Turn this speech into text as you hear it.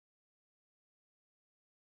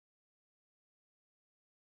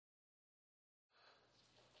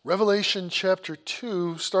Revelation chapter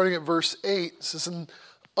 2, starting at verse 8, says, "And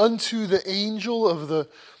unto the angel of the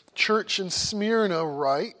church in Smyrna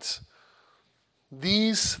write,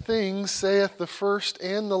 These things saith the first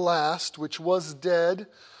and the last, which was dead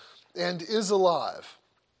and is alive.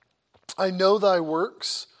 I know thy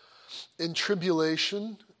works in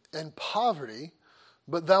tribulation and poverty,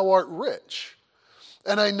 but thou art rich.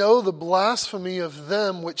 And I know the blasphemy of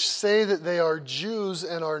them which say that they are Jews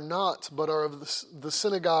and are not, but are of the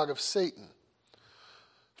synagogue of Satan.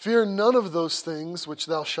 Fear none of those things which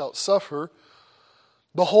thou shalt suffer.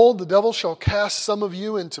 Behold, the devil shall cast some of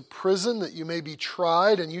you into prison, that you may be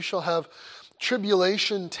tried, and you shall have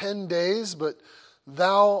tribulation 10 days, but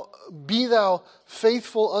be thou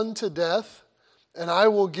faithful unto death, and I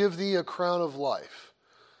will give thee a crown of life.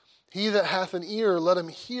 He that hath an ear, let him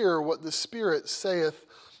hear what the Spirit saith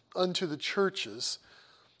unto the churches.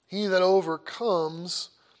 He that overcomes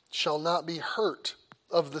shall not be hurt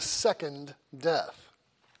of the second death."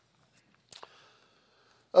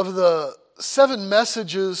 Of the 7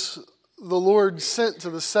 messages the Lord sent to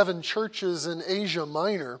the 7 churches in Asia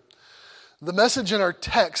Minor, the message in our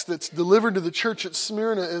text that's delivered to the church at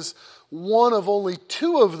Smyrna is one of only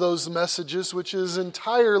 2 of those messages which is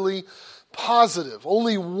entirely positive.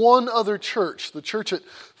 Only one other church, the church at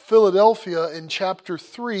Philadelphia in chapter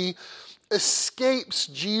 3, escapes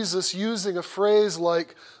Jesus using a phrase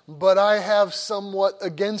like, "But I have somewhat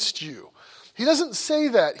against you." He doesn't say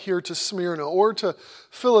that here to Smyrna or to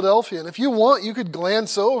Philadelphia. And if you want, you could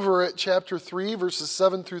glance over at chapter 3, verses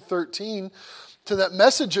 7 through 13, to that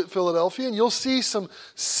message at Philadelphia, and you'll see some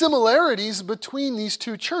similarities between these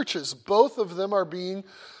 2 churches. Both of them are being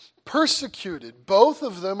persecuted. Both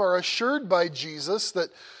of them are assured by Jesus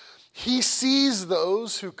that he sees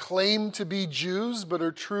those who claim to be Jews but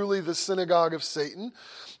are truly the synagogue of Satan.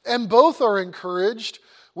 And both are encouraged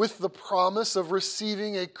with the promise of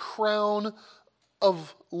receiving a crown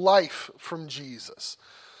of life from Jesus.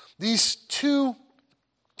 These 2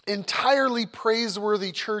 entirely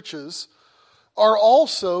praiseworthy churches are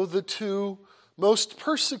also the 2 most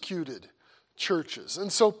persecuted churches.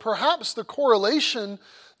 And so perhaps the correlation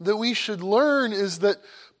that we should learn is that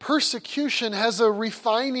persecution has a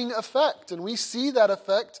refining effect, and we see that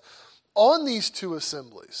effect on these 2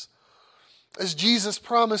 assemblies. As Jesus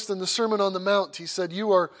promised in the Sermon on the Mount, he said,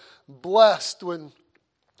 "You are blessed when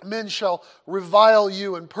men shall revile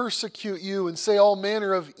you and persecute you and say all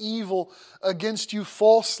manner of evil against you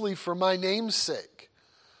falsely for my name's sake.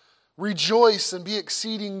 Rejoice and be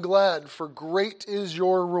exceeding glad, for great is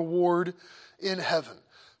your reward in heaven."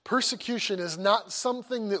 Persecution is not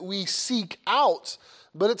something that we seek out,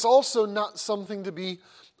 but it's also not something to be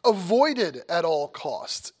avoided at all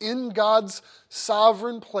costs. In God's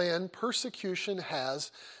sovereign plan, persecution has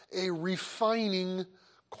a refining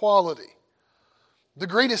quality. The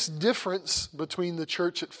greatest difference between the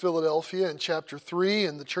church at Philadelphia in chapter 3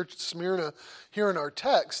 and the church at Smyrna here in our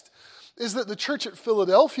text is that the church at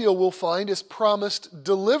Philadelphia, we'll find, is promised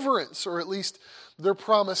deliverance, or at least they're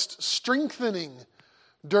promised strengthening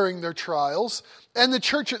during their trials. And the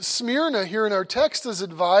church at Smyrna here in our text is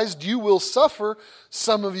advised, you will suffer.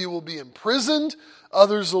 Some of you will be imprisoned.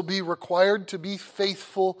 Others will be required to be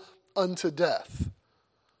faithful unto death.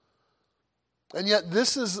 And yet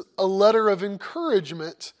this is a letter of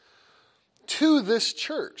encouragement to this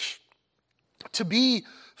church to be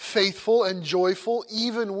faithful and joyful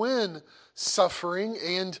even when suffering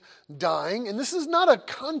and dying. And this is not a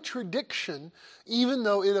contradiction, even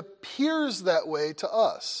though it appears that way to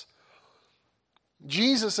us.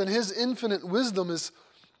 Jesus, in his infinite wisdom, has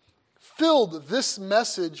filled this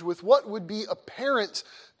message with what would be apparent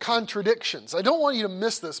contradictions. I don't want you to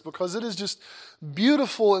miss this because it is just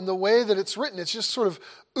beautiful in the way that it's written. It's just sort of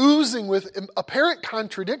oozing with apparent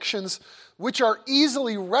contradictions which are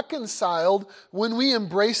easily reconciled when we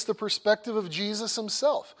embrace the perspective of Jesus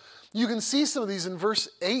himself. You can see some of these in verse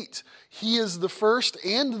 8. He is the first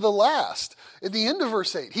and the last. At the end of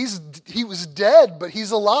verse 8, he was dead, but he's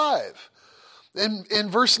alive. And in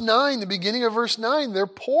verse 9, the beginning of verse 9, they're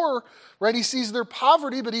poor, right? He sees their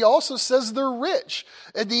poverty, but he also says they're rich.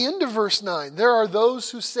 At the end of verse 9, there are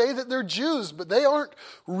those who say that they're Jews, but they aren't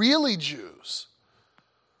really Jews.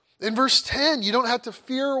 In verse 10, you don't have to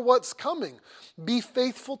fear what's coming. Be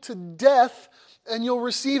faithful to death, and you'll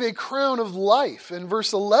receive a crown of life. In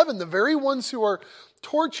verse 11, the very ones who are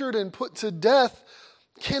tortured and put to death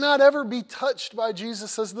cannot ever be touched by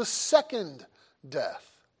Jesus as the second death.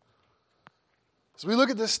 As we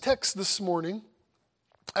look at this text this morning,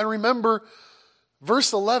 and remember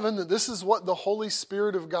verse 11, that this is what the Holy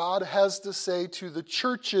Spirit of God has to say to the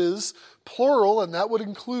churches, plural, and that would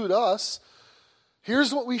include us.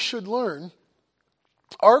 Here's what we should learn.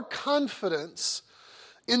 Our confidence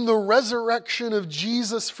in the resurrection of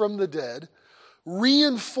Jesus from the dead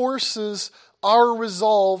reinforces our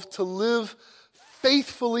resolve to live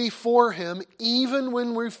faithfully for Him even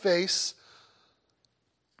when we face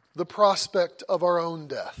the prospect of our own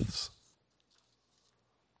deaths.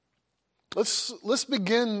 Let's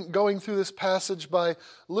begin going through this passage by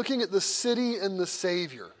looking at the city and the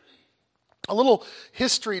Savior. A little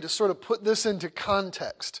history to sort of put this into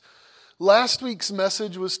context. Last week's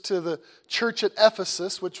message was to the church at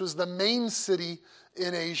Ephesus, which was the main city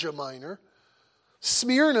in Asia Minor.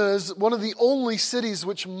 Smyrna is one of the only cities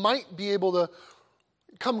which might be able to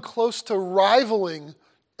come close to rivaling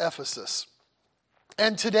Ephesus.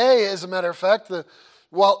 And today, as a matter of fact,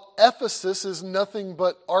 while Ephesus is nothing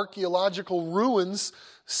but archaeological ruins,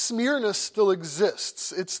 Smyrna still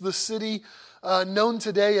exists. It's the city known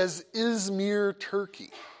today as Izmir,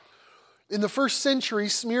 Turkey. In the first century,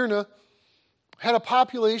 Smyrna had a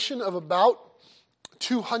population of about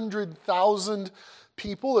 200,000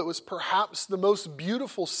 people. It was perhaps the most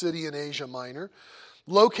beautiful city in Asia Minor,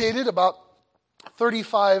 located about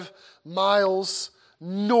 35 miles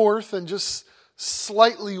north and just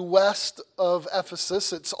slightly west of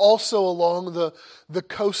Ephesus. It's also along the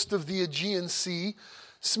coast of the Aegean Sea.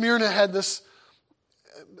 Smyrna had this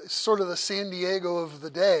sort of the San Diego of the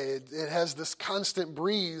day. It has this constant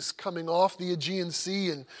breeze coming off the Aegean Sea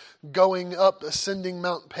and going up, ascending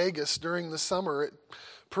Mount Pegasus during the summer. It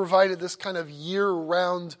provided this kind of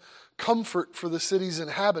year-round comfort for the city's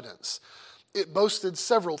inhabitants. It boasted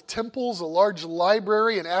several temples, a large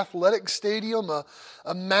library, an athletic stadium, a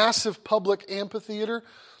massive public amphitheater.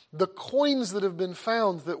 The coins that have been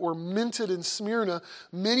found that were minted in Smyrna,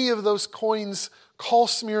 many of those coins call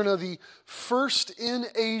Smyrna the first in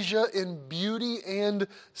Asia in beauty and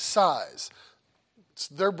size.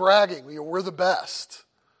 They're bragging, we're the best.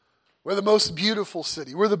 We're the most beautiful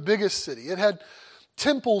city. We're the biggest city. It had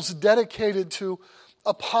temples dedicated to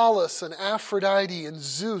Apollos and Aphrodite and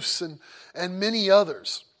Zeus and many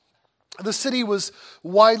others. The city was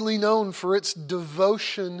widely known for its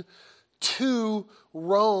devotion to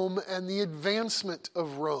Rome and the advancement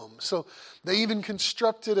of Rome. So they even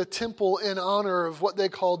constructed a temple in honor of what they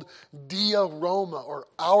called Dia Roma, or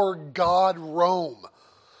our God Rome.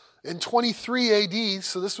 In 23 AD,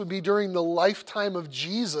 so this would be during the lifetime of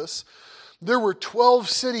Jesus, there were 12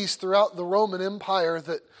 cities throughout the Roman Empire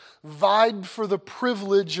that vied for the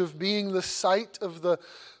privilege of being the site of the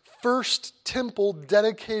first temple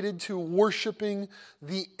dedicated to worshiping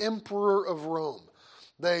the Emperor of Rome.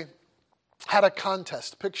 They had a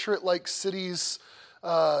contest. Picture it like cities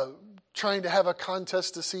trying to have a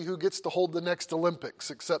contest to see who gets to hold the next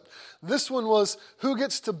Olympics, except this one was who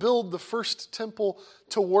gets to build the first temple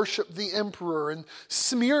to worship the emperor. And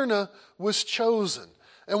Smyrna was chosen.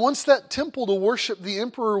 And once that temple to worship the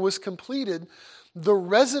emperor was completed, the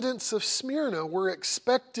residents of Smyrna were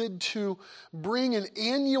expected to bring an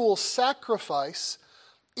annual sacrifice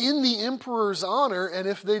in the emperor's honor, and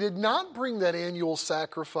if they did not bring that annual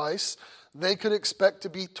sacrifice, they could expect to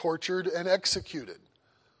be tortured and executed.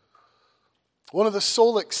 One of the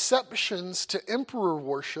sole exceptions to emperor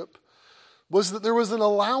worship was that there was an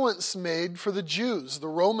allowance made for the Jews. The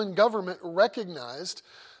Roman government recognized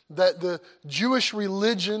that the Jewish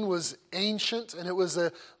religion was ancient and it was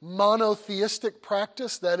a monotheistic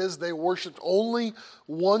practice. That is, they worshiped only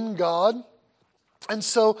one God. And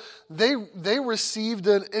so they received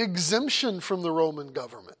an exemption from the Roman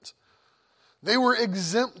government. They were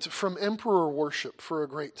exempt from emperor worship for a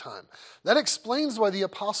great time. That explains why the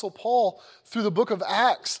Apostle Paul, through the book of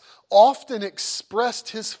Acts, often expressed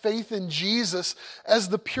his faith in Jesus as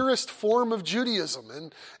the purest form of Judaism.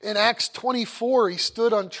 And in Acts 24, he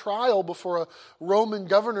stood on trial before a Roman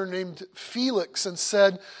governor named Felix and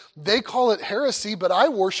said, "They call it heresy, but I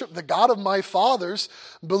worship the God of my fathers,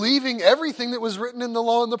 believing everything that was written in the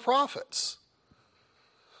law and the prophets."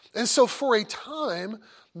 And so for a time,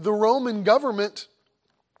 the Roman government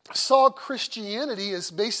saw Christianity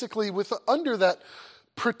as basically under that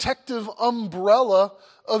protective umbrella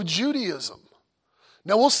of Judaism.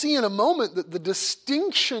 Now we'll see in a moment that the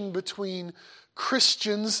distinction between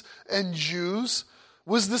Christians and Jews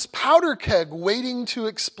was this powder keg waiting to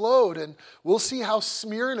explode. And we'll see how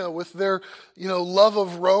Smyrna, with their love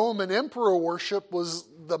of Rome and emperor worship, was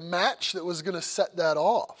the match that was going to set that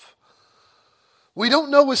off. We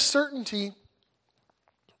don't know with certainty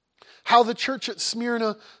how the church at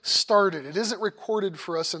Smyrna started. It isn't recorded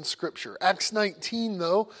for us in Scripture. Acts 19,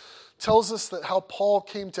 though, tells us that how Paul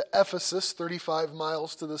came to Ephesus, 35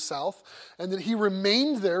 miles to the south, and that he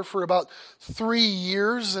remained there for about 3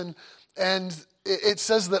 years. And it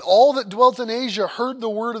says that all that dwelt in Asia heard the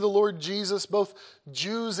word of the Lord Jesus, both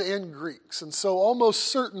Jews and Greeks. And so almost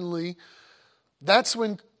certainly that's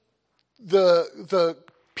when the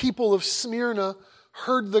people of Smyrna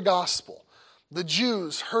heard the gospel. The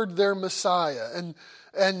Jews heard their Messiah,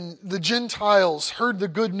 and the Gentiles heard the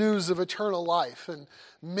good news of eternal life, and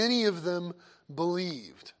many of them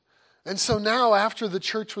believed. And so now, after the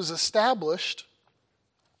church was established,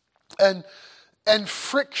 and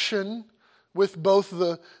friction with both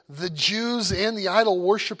the Jews and the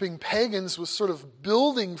idol-worshiping pagans was sort of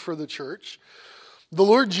building for the church, the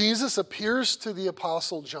Lord Jesus appears to the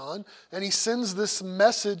Apostle John, and he sends this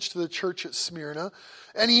message to the church at Smyrna,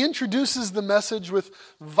 and he introduces the message with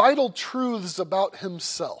vital truths about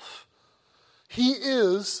himself. He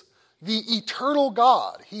is the eternal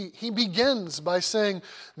God. He begins by saying,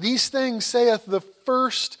 "These things saith the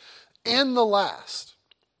first and the last."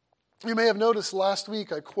 You may have noticed last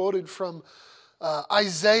week I quoted from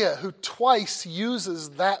Isaiah, who twice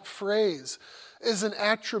uses that phrase as an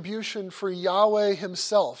attribution for Yahweh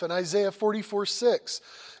himself. In Isaiah 44:6,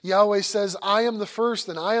 Yahweh says, "I am the first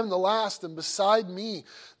and I am the last, and beside me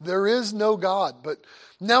there is no God." But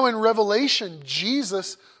now in Revelation,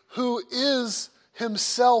 Jesus, who is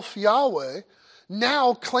himself Yahweh,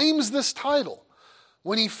 now claims this title.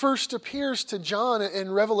 When he first appears to John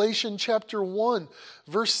in Revelation chapter 1,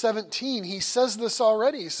 verse 17, he says this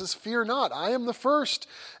already. He says, "Fear not, I am the first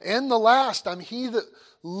and the last. I'm he that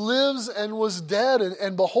lives and was dead,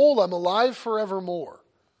 and behold, I'm alive forevermore."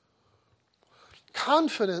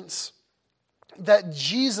 Confidence that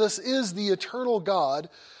Jesus is the eternal God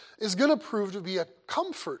is going to prove to be a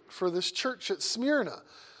comfort for this church at Smyrna.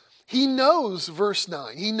 He knows, verse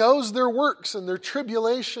 9, he knows their works and their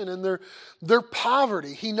tribulation and their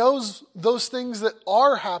poverty. He knows those things that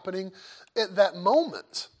are happening at that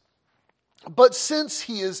moment. But since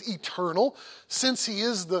he is eternal, since he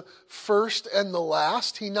is the first and the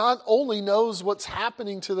last, he not only knows what's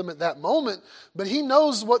happening to them at that moment, but he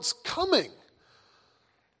knows what's coming.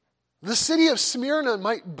 The city of Smyrna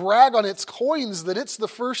might brag on its coins that it's the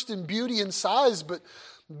first in beauty and size,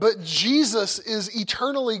 but Jesus is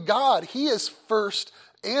eternally God. He is first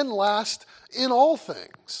and last in all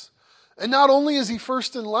things. And not only is he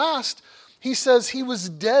first and last, he says he was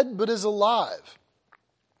dead but is alive.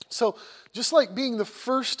 So just like being the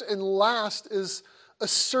first and last is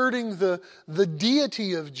asserting the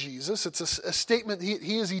deity of Jesus, it's a statement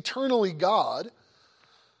he is eternally God.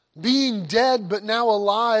 Being dead but now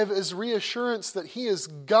alive is reassurance that he is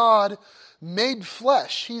God made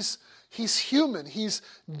flesh. He's human. He's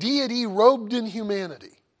deity robed in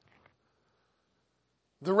humanity.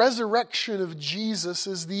 The resurrection of Jesus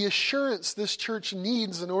is the assurance this church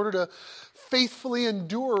needs in order to faithfully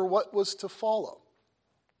endure what was to follow.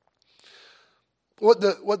 What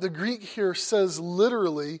the Greek here says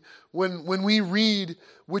literally, when we read,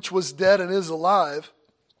 "which was dead and is alive,"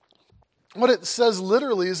 what it says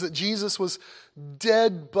literally is that Jesus was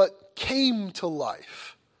dead but came to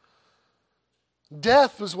life.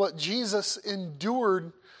 Death was what Jesus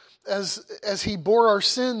endured as he bore our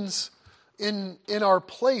sins in our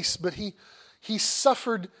place, but he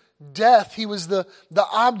suffered death. He was the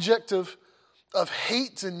object of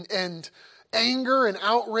hate and anger and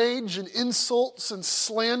outrage and insults and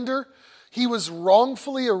slander. He was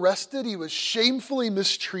wrongfully arrested. He was shamefully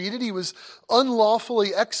mistreated. He was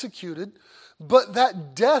unlawfully executed. But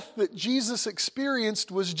that death that Jesus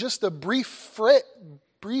experienced was just a brief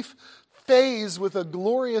phase with a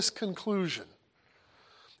glorious conclusion.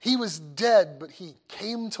 He was dead, but he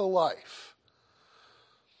came to life.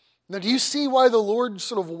 Now, do you see why the Lord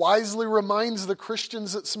sort of wisely reminds the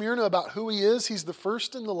Christians at Smyrna about who he is? He's the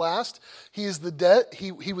first and the last. He is the dead.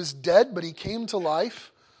 He was dead, but he came to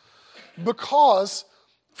life. Because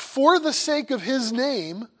for the sake of his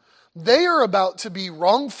name, they are about to be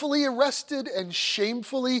wrongfully arrested and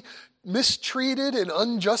shamefully mistreated and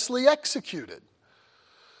unjustly executed.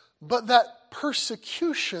 But that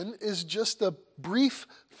persecution is just a brief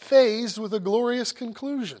phase with a glorious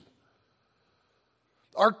conclusion.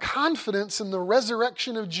 Our confidence in the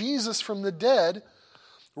resurrection of Jesus from the dead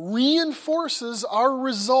reinforces our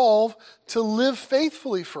resolve to live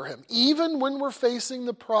faithfully for him, even when we're facing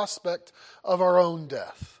the prospect of our own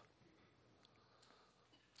death.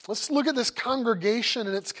 Let's look at this congregation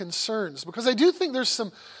and its concerns, because I do think there's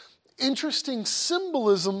some interesting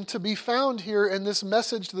symbolism to be found here in this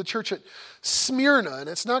message to the church at Smyrna. And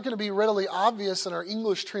it's not going to be readily obvious in our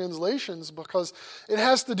English translations because it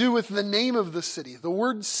has to do with the name of the city. The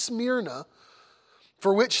word Smyrna,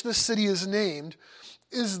 for which the city is named,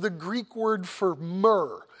 is the Greek word for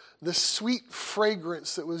myrrh. this sweet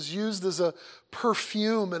fragrance that was used as a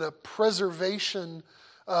perfume and a preservation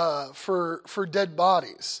for dead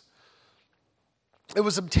bodies. It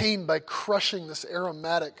was obtained by crushing this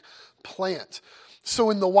aromatic plant. So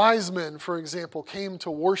when the wise men, for example, came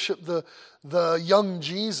to worship the young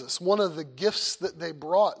Jesus, one of the gifts that they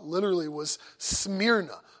brought literally was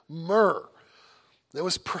Smyrna, myrrh. It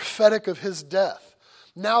was prophetic of his death.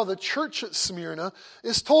 Now the church at Smyrna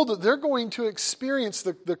is told that they're going to experience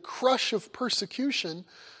the crush of persecution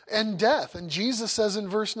and death. And Jesus says in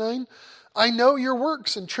verse 9, I know your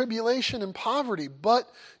works and tribulation and poverty, but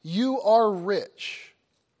you are rich.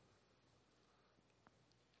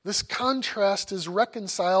 This contrast is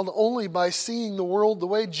reconciled only by seeing the world the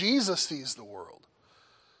way Jesus sees the world.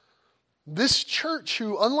 This church,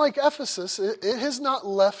 who, unlike Ephesus, it has not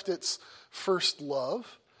left its first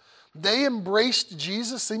love. They embraced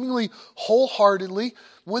Jesus seemingly wholeheartedly.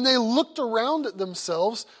 When they looked around at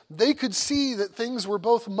themselves, they could see that things were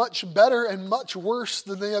both much better and much worse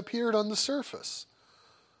than they appeared on the surface.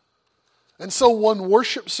 And so one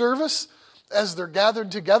worship service, as they're gathered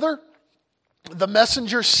together, the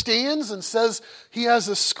messenger stands and says he has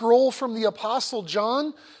a scroll from the Apostle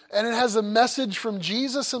John, and it has a message from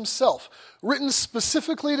Jesus himself, written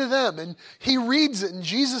specifically to them. And he reads it, and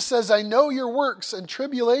Jesus says, I know your works and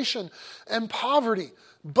tribulation and poverty,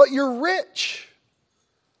 but you're rich.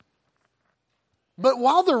 But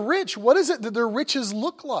while they're rich, what is it that their riches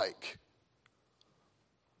look like?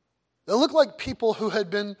 They look like people who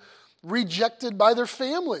had been rejected by their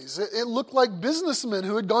families. It looked like businessmen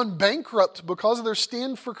who had gone bankrupt because of their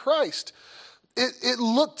stand for Christ. It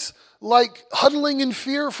looked like huddling in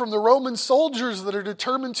fear from the Roman soldiers that are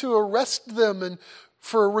determined to arrest them and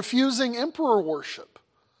for refusing emperor worship.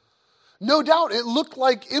 No doubt it looked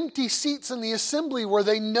like empty seats in the assembly where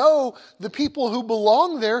they know the people who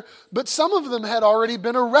belong there, but some of them had already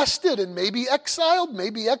been arrested and maybe exiled,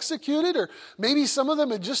 maybe executed, or maybe some of them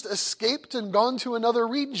had just escaped and gone to another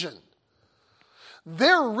region.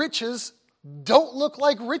 Their riches don't look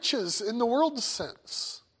like riches in the world's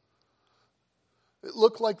sense. It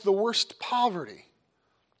looked like the worst poverty.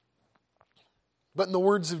 But in the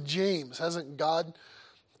words of James, hasn't God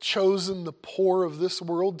chosen the poor of this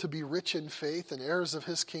world to be rich in faith and heirs of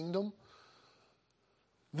his kingdom?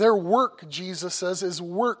 Their work, Jesus says, is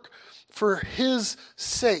work for his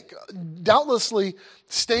sake. Doubtlessly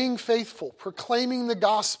staying faithful, proclaiming the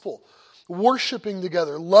gospel, worshiping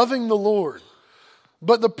together, loving the Lord.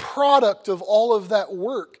 But the product of all of that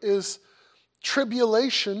work is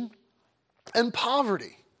tribulation and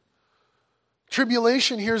poverty.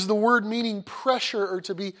 Tribulation here is the word meaning pressure or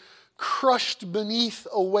to be crushed beneath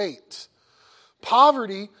a weight.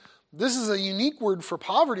 Poverty, this is a unique word for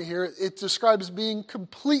poverty here. It describes being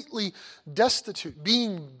completely destitute,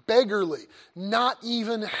 being beggarly, not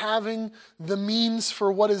even having the means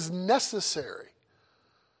for what is necessary.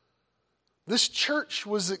 This church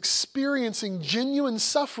was experiencing genuine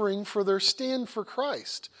suffering for their stand for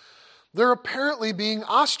Christ. They're apparently being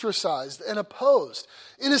ostracized and opposed.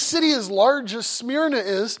 In a city as large as Smyrna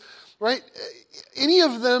is, right, any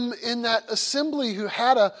of them in that assembly who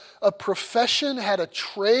had a profession, had a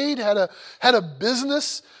trade, had a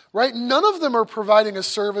business, right, none of them are providing a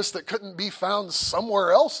service that couldn't be found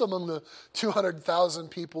somewhere else among the 200,000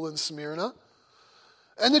 people in Smyrna.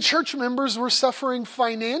 And the church members were suffering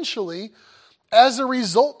financially as a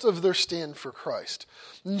result of their stand for Christ.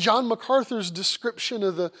 In John MacArthur's description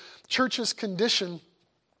of the church's condition,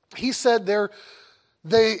 he said the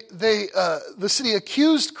city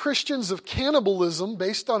accused Christians of cannibalism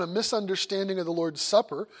based on a misunderstanding of the Lord's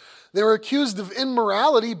Supper. They were accused of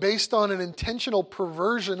immorality based on an intentional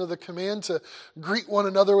perversion of the command to greet one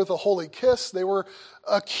another with a holy kiss. They were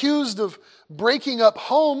accused of breaking up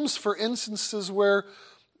homes for instances where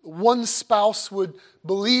one spouse would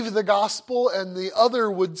believe the gospel and the other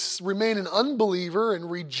would remain an unbeliever and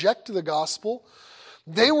reject the gospel.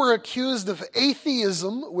 They were accused of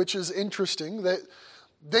atheism, which is interesting. That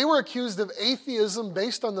they were accused of atheism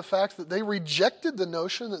based on the fact that they rejected the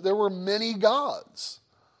notion that there were many gods.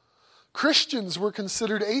 Christians were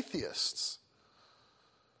considered atheists.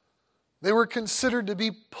 They were considered to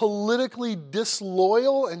be politically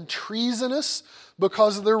disloyal and treasonous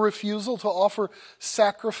because of their refusal to offer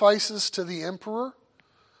sacrifices to the emperor.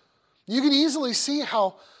 You can easily see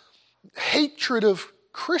how hatred of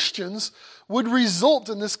Christians would result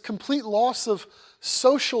in this complete loss of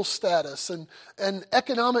social status and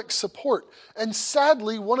economic support. And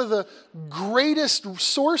sadly, one of the greatest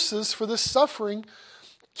sources for this suffering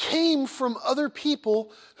came from other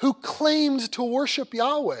people who claimed to worship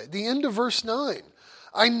Yahweh. The end of verse 9.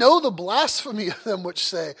 I know the blasphemy of them which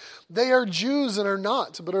say, they are Jews and are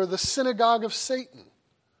not, but are the synagogue of Satan.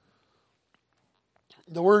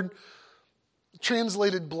 The word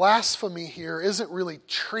translated blasphemy here isn't really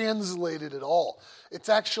translated at all. It's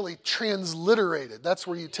actually transliterated. That's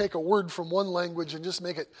where you take a word from one language and just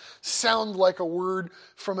make it sound like a word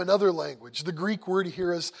from another language. The Greek word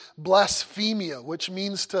here is blasphemia, which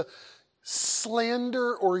means to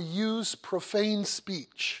slander or use profane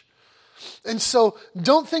speech. And so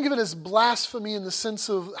don't think of it as blasphemy in the sense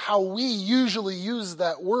of how we usually use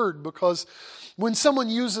that word, because when someone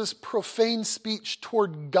uses profane speech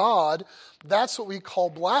toward God, that's what we call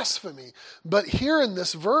blasphemy. But here in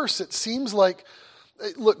this verse, it seems like,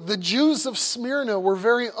 look, the Jews of Smyrna were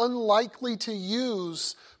very unlikely to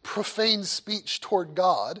use profane speech toward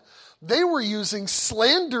God. They were using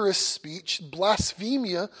slanderous speech,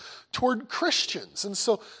 blasphemia, toward Christians. And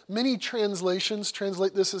so many translations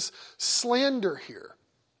translate this as slander here.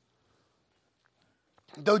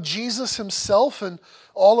 Though Jesus himself and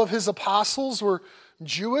all of his apostles were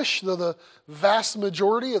Jewish, though the vast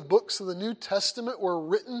majority of books of the New Testament were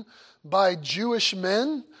written by Jewish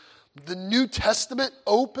men, the New Testament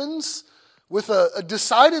opens with a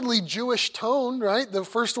decidedly Jewish tone, right? The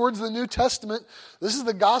first words of the New Testament, this is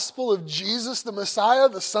the gospel of Jesus, the Messiah,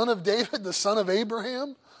 the son of David, the son of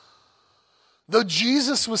Abraham. Though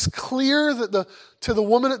Jesus was clear that to the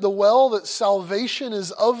woman at the well that salvation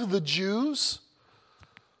is of the Jews,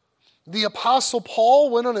 the Apostle Paul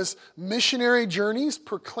went on his missionary journeys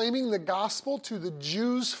proclaiming the gospel to the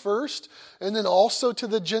Jews first and then also to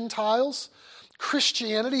the Gentiles.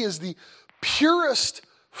 Christianity is the purest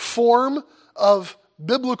form of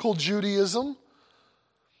biblical Judaism.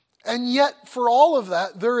 And yet, for all of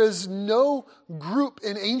that, there is no group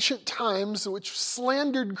in ancient times which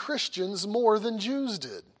slandered Christians more than Jews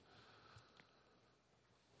did.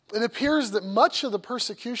 It appears that much of the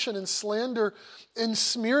persecution and slander in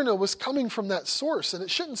Smyrna was coming from that source. And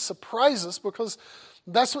it shouldn't surprise us, because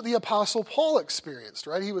that's what the Apostle Paul experienced,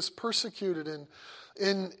 right? He was persecuted in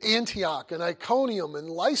Antioch and Iconium and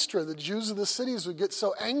Lystra. The Jews of the cities would get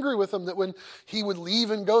so angry with him that when he would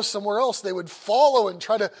leave and go somewhere else, they would follow and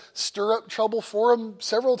try to stir up trouble for him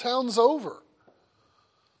several towns over.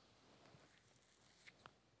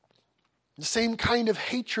 The same kind of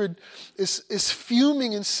hatred is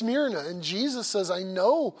fuming in Smyrna. And Jesus says, I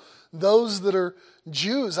know those that are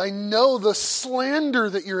Jews. I know the slander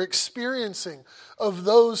that you're experiencing of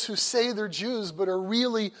those who say they're Jews but are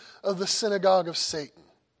really of the synagogue of Satan.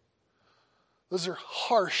 Those are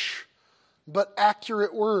harsh but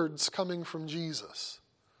accurate words coming from Jesus.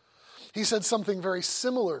 He said something very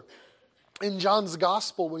similar in John's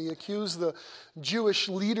gospel when he accused the Jewish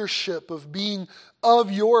leadership of being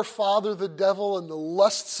of your father the devil, and the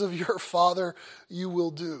lusts of your father you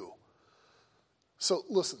will do. So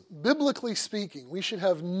listen, biblically speaking, we should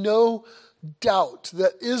have no doubt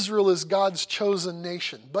that Israel is God's chosen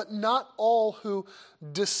nation, but not all who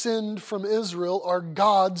descend from Israel are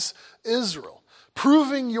God's Israel.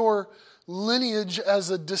 Proving your lineage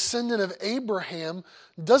as a descendant of Abraham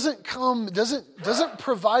doesn't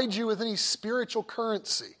provide you with any spiritual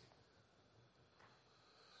currency.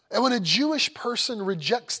 And when a Jewish person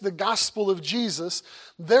rejects the gospel of Jesus,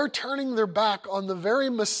 they're turning their back on the very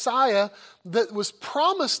Messiah that was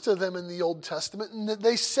promised to them in the Old Testament and that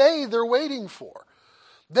they say they're waiting for.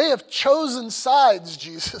 They have chosen sides,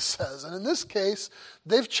 Jesus says. And in this case,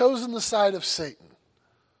 they've chosen the side of Satan.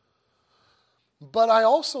 But I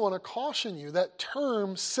also want to caution you, that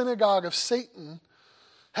term, synagogue of Satan,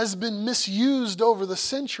 has been misused over the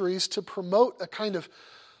centuries to promote a kind of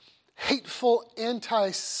hateful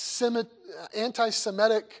anti-Semitic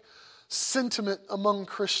sentiment among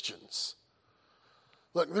Christians.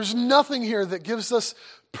 Look, there's nothing here that gives us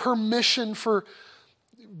permission for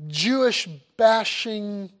Jewish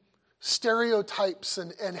bashing stereotypes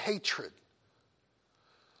and hatred.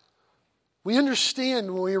 We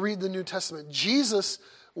understand when we read the New Testament, Jesus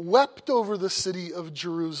wept over the city of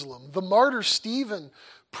Jerusalem. The martyr Stephen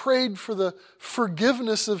prayed for the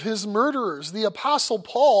forgiveness of his murderers. The Apostle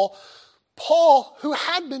Paul, who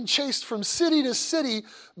had been chased from city to city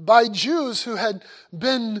by Jews who had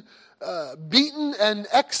been beaten and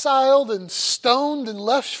exiled and stoned and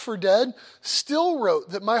left for dead, still wrote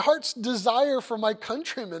that my heart's desire for my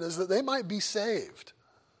countrymen is that they might be saved.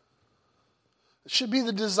 It should be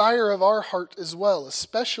the desire of our heart as well,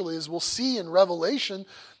 especially as we'll see in Revelation,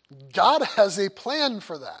 God has a plan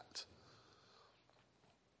for that.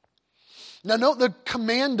 Now note the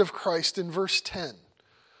command of Christ in verse 10.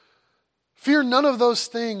 Fear none of those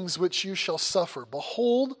things which you shall suffer.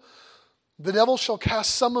 Behold, The devil shall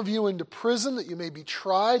cast some of you into prison that you may be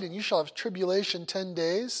tried, and you shall have tribulation 10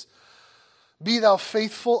 days. Be thou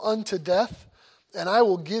faithful unto death, and I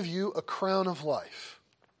will give you a crown of life.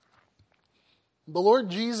 The Lord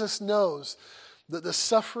Jesus knows that the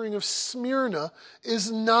suffering of Smyrna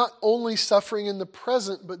is not only suffering in the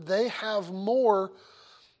present, but they have more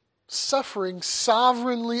suffering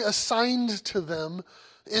sovereignly assigned to them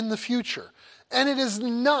in the future. And it is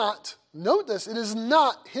not, note this, it is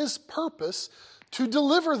not his purpose to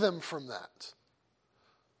deliver them from that.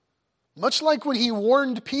 Much like when he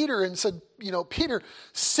warned Peter and said, Peter,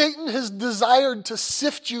 Satan has desired to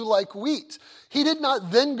sift you like wheat. He did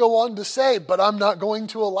not then go on to say, but I'm not going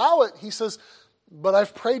to allow it. He says, but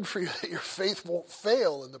I've prayed for you that your faith won't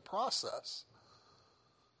fail in the process.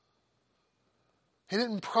 He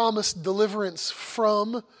didn't promise deliverance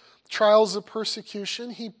from trials of persecution.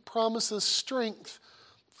 He promises strength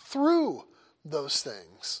through those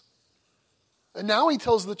things. And now he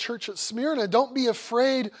tells the church at Smyrna, don't be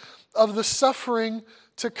afraid of the suffering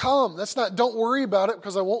to come. That's not, don't worry about it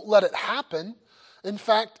because I won't let it happen. In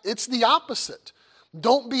fact, it's the opposite.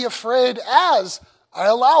 Don't be afraid as I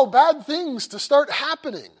allow bad things to start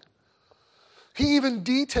happening. He even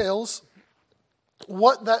details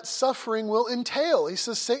what that suffering will entail. He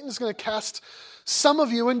says Satan's going to cast some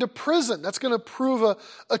of you into prison. That's going to prove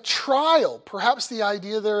a trial. Perhaps the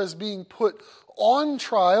idea there is being put on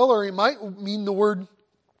trial, or he might mean the word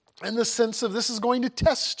in the sense of this is going to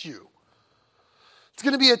test you. It's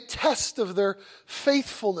going to be a test of their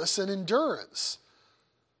faithfulness and endurance.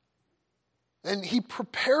 And he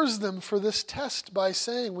prepares them for this test by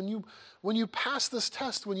saying, when you pass this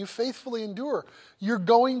test, when you faithfully endure, you're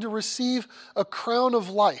going to receive a crown of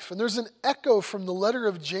life. And there's an echo from the letter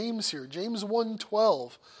of James here. James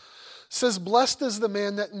 1:12 says, blessed is the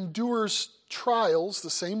man that endures trials,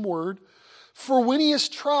 the same word, for when he is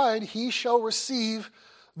tried, he shall receive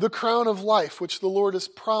the crown of life, which the Lord has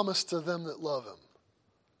promised to them that love him.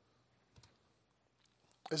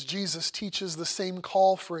 As Jesus teaches the same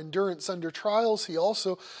call for endurance under trials, he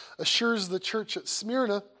also assures the church at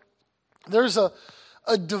Smyrna there's a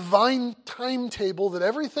divine timetable that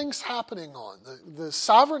everything's happening on. The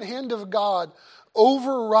sovereign hand of God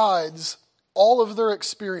overrides all of their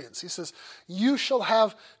experience. He says, you shall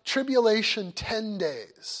have tribulation 10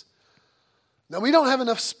 days. Now, we don't have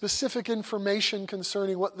enough specific information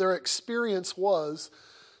concerning what their experience was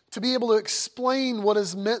to be able to explain what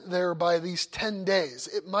is meant there by these 10 days.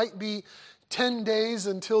 It might be 10 days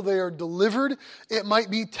until they are delivered. It might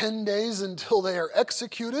be 10 days until they are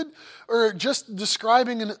executed, or just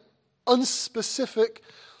describing an unspecific,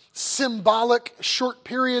 symbolic, short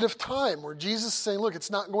period of time where Jesus is saying, look,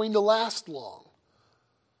 it's not going to last long.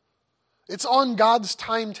 It's on God's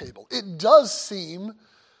timetable. It does seem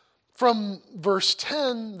from verse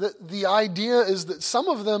 10 that the idea is that some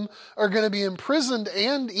of them are going to be imprisoned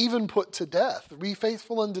and even put to death. Be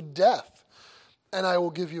faithful unto death, and I will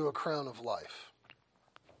give you a crown of life.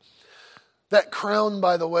 That crown,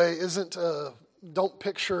 by the way, don't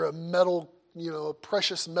picture a metal, a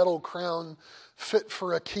precious metal crown fit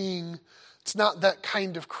for a king. It's not that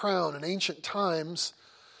kind of crown. In ancient times,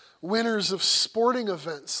 winners of sporting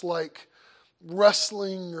events like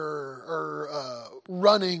wrestling or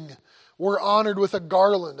running were honored with a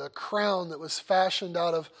garland, a crown that was fashioned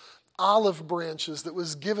out of olive branches that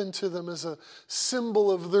was given to them as a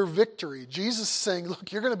symbol of their victory. Jesus is saying,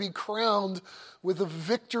 look, you're going to be crowned with a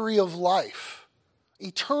victory of life,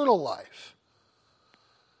 eternal life.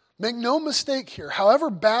 Make no mistake here,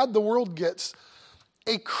 however bad the world gets,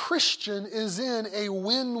 a Christian is in a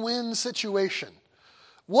win-win situation.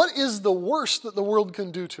 What is the worst that the world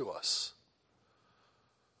can do to us?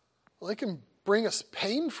 Well, they can bring us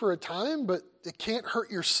pain for a time, but it can't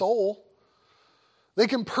hurt your soul. They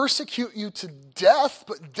can persecute you to death,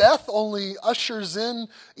 but death only ushers in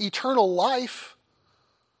eternal life.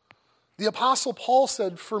 The Apostle Paul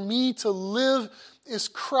said, for me to live is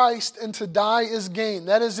Christ and to die is gain.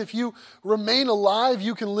 That is, if you remain alive,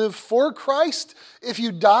 you can live for Christ. If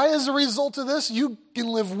you die as a result of this, you can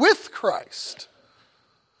live with Christ.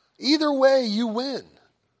 Either way, you win.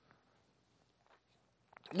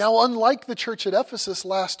 Now, unlike the church at Ephesus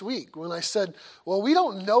last week, when I said, well, we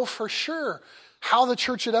don't know for sure how the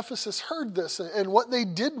church at Ephesus heard this and what they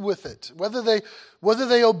did with it, whether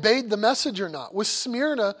they obeyed the message or not. With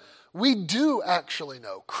Smyrna, we do actually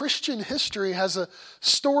know. Christian history has a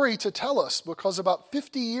story to tell us, because about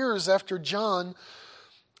 50 years after John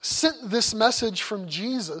sent this message from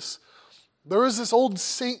Jesus, there was this old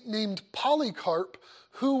saint named Polycarp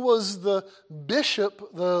who was the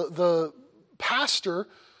bishop, the pastor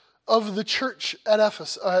of the church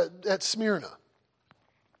at Smyrna.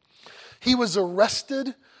 He was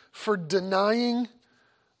arrested for denying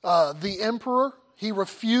the emperor. He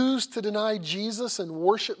refused to deny Jesus and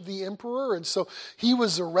worship the emperor, and so he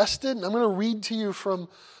was arrested. And I'm going to read to you from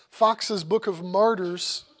Fox's Book of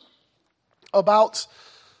Martyrs about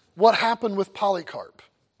what happened with Polycarp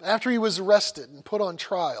after he was arrested and put on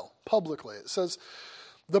trial publicly. It says,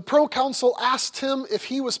 the proconsul asked him if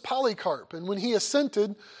he was Polycarp, and when he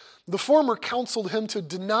assented, the former counseled him to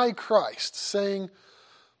deny Christ, saying,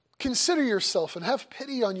 consider yourself and have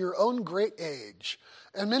pity on your own great age,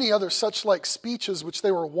 and many other such like speeches which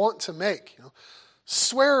they were wont to make.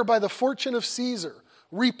 Swear by the fortune of Caesar,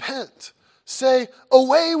 repent, say,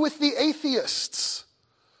 away with the atheists.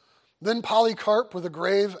 Then Polycarp, with a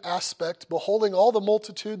grave aspect, beholding all the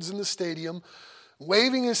multitudes in the stadium,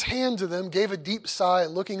 waving his hand to them, gave a deep sigh,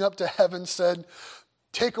 and looking up to heaven said,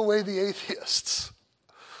 take away the atheists.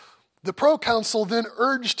 The proconsul then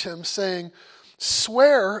urged him, saying,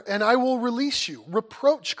 swear, and I will release you.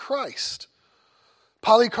 Reproach Christ.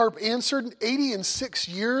 Polycarp answered, 86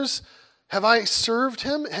 years have I served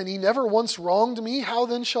him, and he never once wronged me. How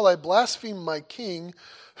then shall I blaspheme my king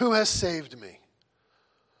who has saved me?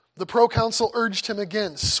 The proconsul urged him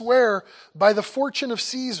again, swear by the fortune of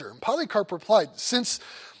Caesar. And Polycarp replied, since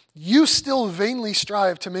you still vainly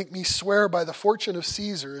strive to make me swear by the fortune of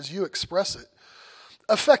Caesar, as you express it,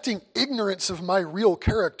 affecting ignorance of my real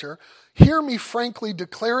character, hear me frankly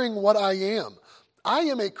declaring what I am. I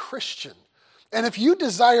am a Christian, and if you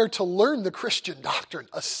desire to learn the Christian doctrine,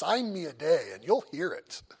 assign me a day, and you'll hear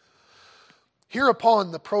it.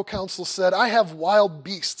 Hereupon the proconsul said, I have wild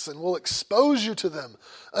beasts, and will expose you to them,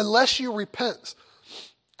 unless you repent.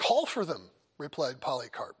 Call for them, replied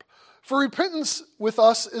Polycarp. For repentance with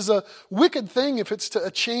us is a wicked thing if it's a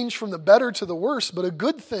change from the better to the worse, but a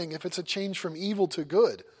good thing if it's a change from evil to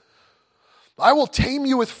good. I will tame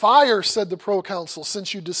you with fire, said the proconsul,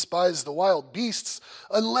 since you despise the wild beasts,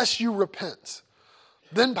 unless you repent.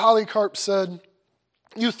 Then Polycarp said,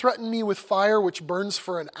 you threaten me with fire which burns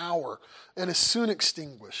for an hour and is soon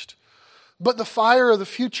extinguished. But the fire of the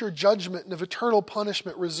future judgment and of eternal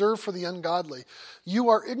punishment reserved for the ungodly, you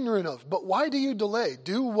are ignorant of. But why do you delay?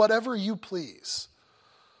 Do whatever you please.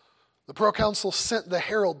 The proconsul sent the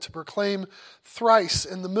herald to proclaim thrice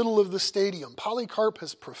in the middle of the stadium, Polycarp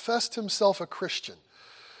has professed himself a Christian.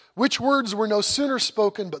 Which words were no sooner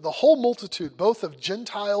spoken, but the whole multitude, both of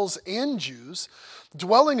Gentiles and Jews,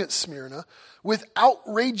 dwelling at Smyrna, with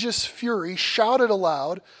outrageous fury, shouted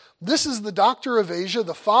aloud, this is the doctor of Asia,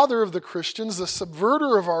 the father of the Christians, the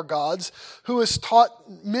subverter of our gods, who has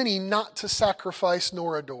taught many not to sacrifice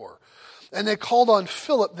nor adore. And they called on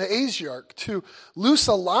Philip the Asiarch to loose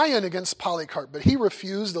a lion against Polycarp, but he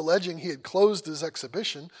refused, alleging he had closed his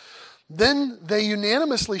exhibition. Then they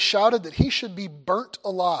unanimously shouted that he should be burnt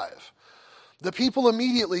alive. The people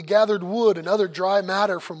immediately gathered wood and other dry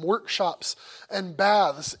matter from workshops and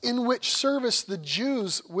baths, in which service the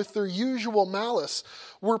Jews, with their usual malice,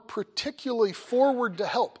 were particularly forward to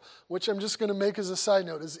help, which I'm just going to make as a side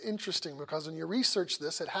note is interesting, because when you research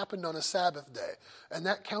this, it happened on a Sabbath day, and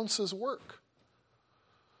that counts as work.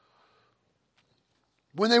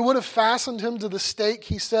 When they would have fastened him to the stake,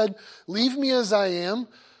 he said, leave me as I am,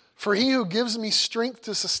 for he who gives me strength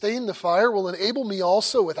to sustain the fire will enable me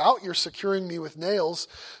also, without your securing me with nails,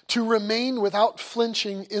 to remain without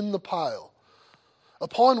flinching in the pile.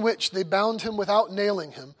 Upon which they bound him without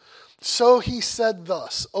nailing him. So he said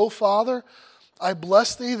thus, O Father, I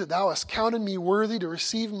bless thee that thou hast counted me worthy to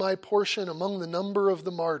receive my portion among the number of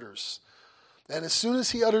the martyrs. And as soon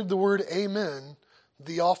as he uttered the word Amen,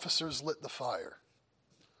 the officers lit the fire.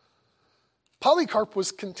 Polycarp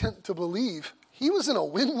was content to believe he was in a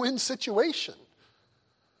win-win situation.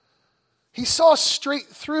 He saw straight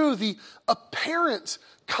through the apparent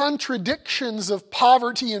contradictions of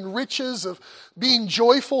poverty and riches, of being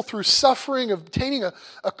joyful through suffering, of obtaining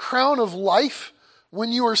a crown of life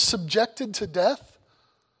when you are subjected to death,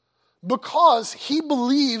 because he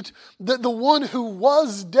believed that the one who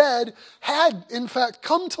was dead had in fact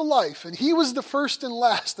come to life, and he was the first and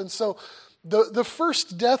last, and so the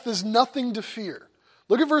first death is nothing to fear.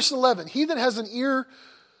 Look at verse 11. He that has an ear,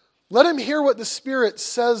 let him hear what the Spirit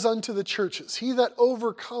says unto the churches. He that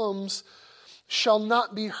overcomes shall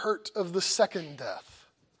not be hurt of the second death.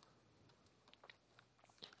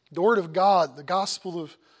 The Word of God, the gospel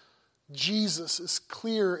of Jesus, is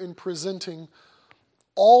clear in presenting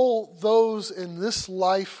all those in this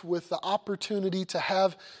life with the opportunity to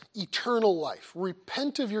have eternal life.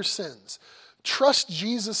 Repent of your sins. Trust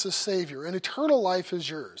Jesus as Savior, and eternal life is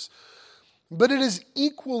yours. But it is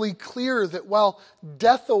equally clear that while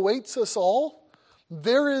death awaits us all,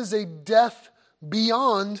 there is a death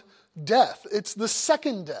beyond death. It's the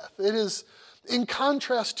second death. It is in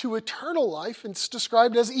contrast to eternal life. It's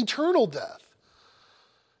described as eternal death.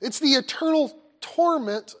 It's the eternal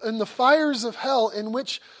torment and the fires of hell in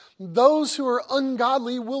which those who are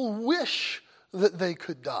ungodly will wish that they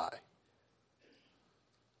could die.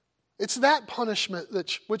 It's that punishment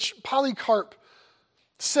which Polycarp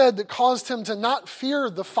said that caused him to not fear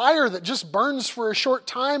the fire that just burns for a short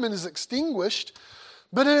time and is extinguished,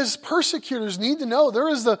 but his persecutors need to know there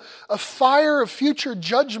is a fire of future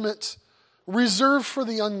judgment reserved for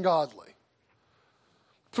the ungodly.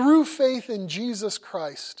 Through faith in Jesus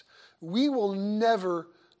Christ, we will never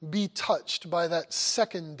be touched by that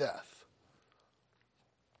second death.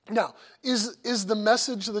 Now, is the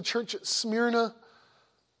message of the church at Smyrna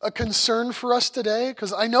a concern for us today?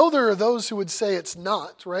 Because I know there are those who would say it's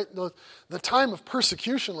not, right? The time of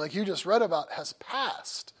persecution, like you just read about, has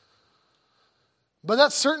passed. But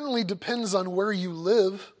that certainly depends on where you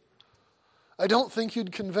live. I don't think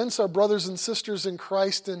you'd convince our brothers and sisters in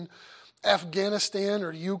Christ in Afghanistan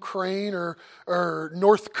or Ukraine or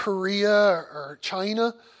North Korea or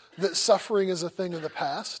China that suffering is a thing of the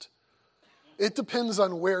past. It depends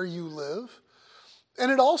on where you live.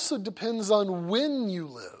 And it also depends on when you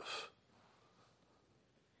live.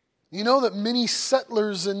 You know that many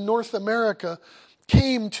settlers in North America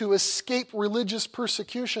came to escape religious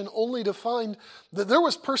persecution only to find that there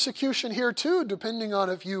was persecution here too, depending on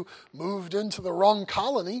if you moved into the wrong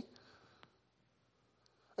colony.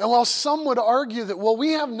 And while some would argue that, well,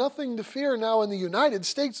 we have nothing to fear now in the United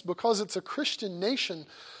States because it's a Christian nation,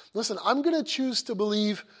 listen, I'm going to choose to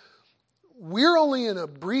believe we're only in a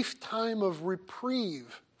brief time of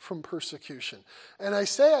reprieve from persecution. And I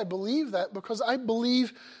say I believe that because I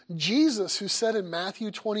believe Jesus, who said in Matthew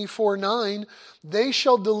 24:9, they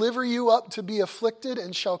shall deliver you up to be afflicted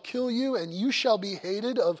and shall kill you, and you shall be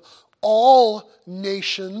hated of all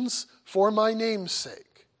nations for my name's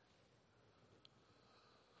sake.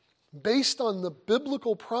 Based on the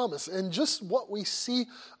biblical promise and just what we see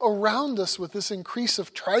around us with this increase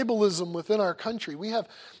of tribalism within our country, we have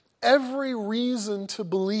every reason to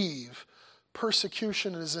believe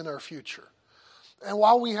persecution is in our future. And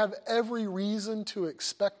while we have every reason to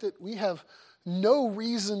expect it, we have no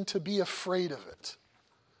reason to be afraid of it.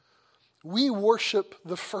 We worship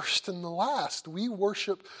the first and the last. We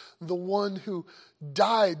worship the one who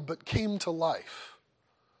died but came to life.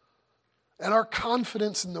 And our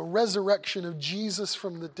confidence in the resurrection of Jesus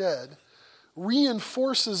from the dead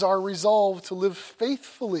reinforces our resolve to live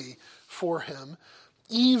faithfully for him,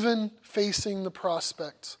 even facing the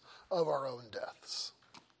prospect of our own deaths.